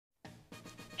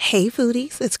Hey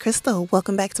foodies, it's Crystal.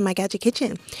 Welcome back to my Gadget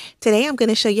Kitchen. Today I'm going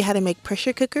to show you how to make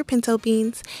pressure cooker pinto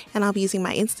beans, and I'll be using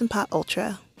my Instant Pot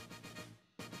Ultra.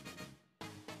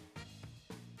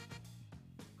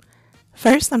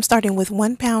 First, I'm starting with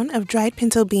 1 pound of dried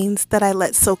pinto beans that I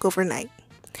let soak overnight.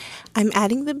 I'm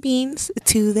adding the beans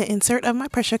to the insert of my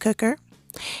pressure cooker,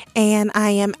 and I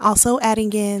am also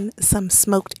adding in some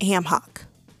smoked ham hock.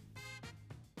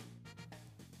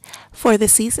 For the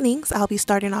seasonings, I'll be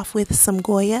starting off with some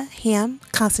Goya ham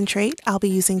concentrate. I'll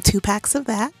be using 2 packs of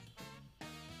that.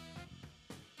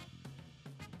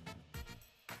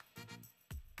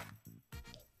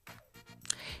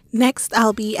 Next,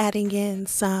 I'll be adding in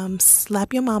some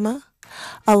Slap Your Mama,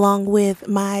 along with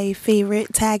my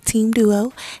favorite tag team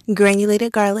duo,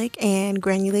 granulated garlic and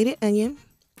granulated onion,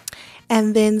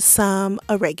 and then some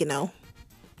oregano.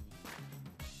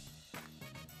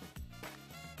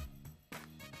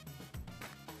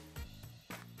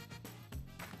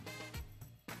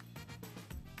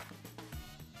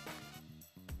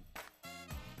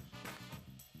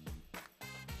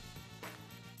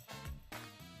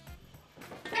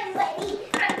 I'm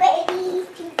ready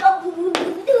to go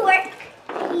to work.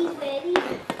 He's ready.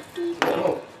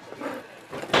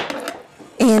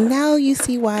 And now you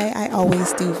see why I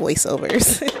always do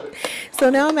voiceovers. So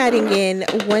now I'm adding in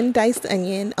 1 diced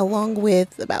onion along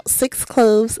with about 6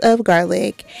 cloves of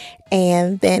garlic,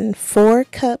 and then 4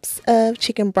 cups of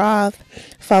chicken broth,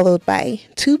 followed by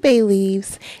 2 bay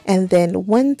leaves, and then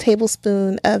 1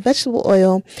 tablespoon of vegetable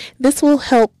oil. This will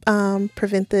help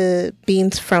prevent the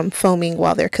beans from foaming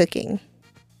while they're cooking.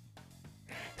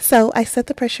 So I set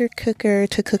the pressure cooker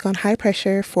to cook on high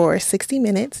pressure for 60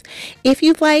 minutes. If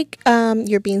you'd like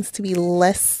your beans to be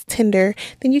less tender,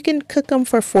 then you can cook them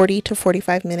for 40 to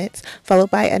 45 minutes,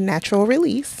 followed by a natural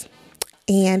release.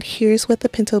 And here's what the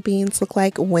pinto beans look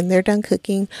like when they're done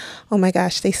cooking. Oh my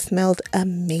gosh, they smelled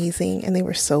amazing and they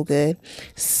were so good,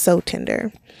 so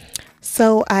tender.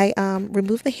 So I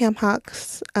removed the ham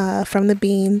hocks from the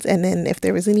beans, and then if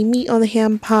there was any meat on the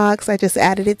ham hocks, I just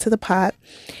added it to the pot.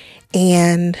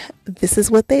 And this is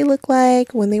what they look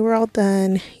like when they were all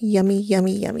done. Yummy,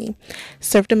 yummy, yummy.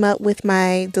 Served them up with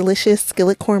my delicious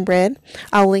skillet cornbread.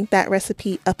 I'll link that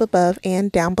recipe up above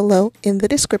and down below in the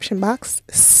description box.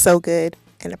 So good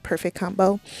and a perfect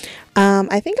combo.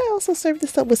 I think I also served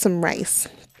this up with some rice.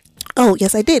 Oh,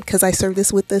 yes, I did, because I served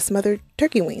this with the smothered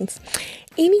turkey wings.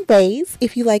 Anyways,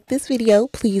 if you like this video,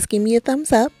 please give me a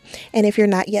thumbs up. And if you're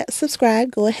not yet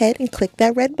subscribed, go ahead and click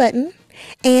that red button.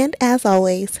 And as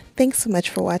always, thanks so much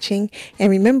for watching. And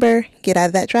remember, get out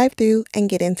of that drive-thru and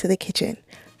get into the kitchen.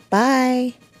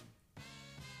 Bye.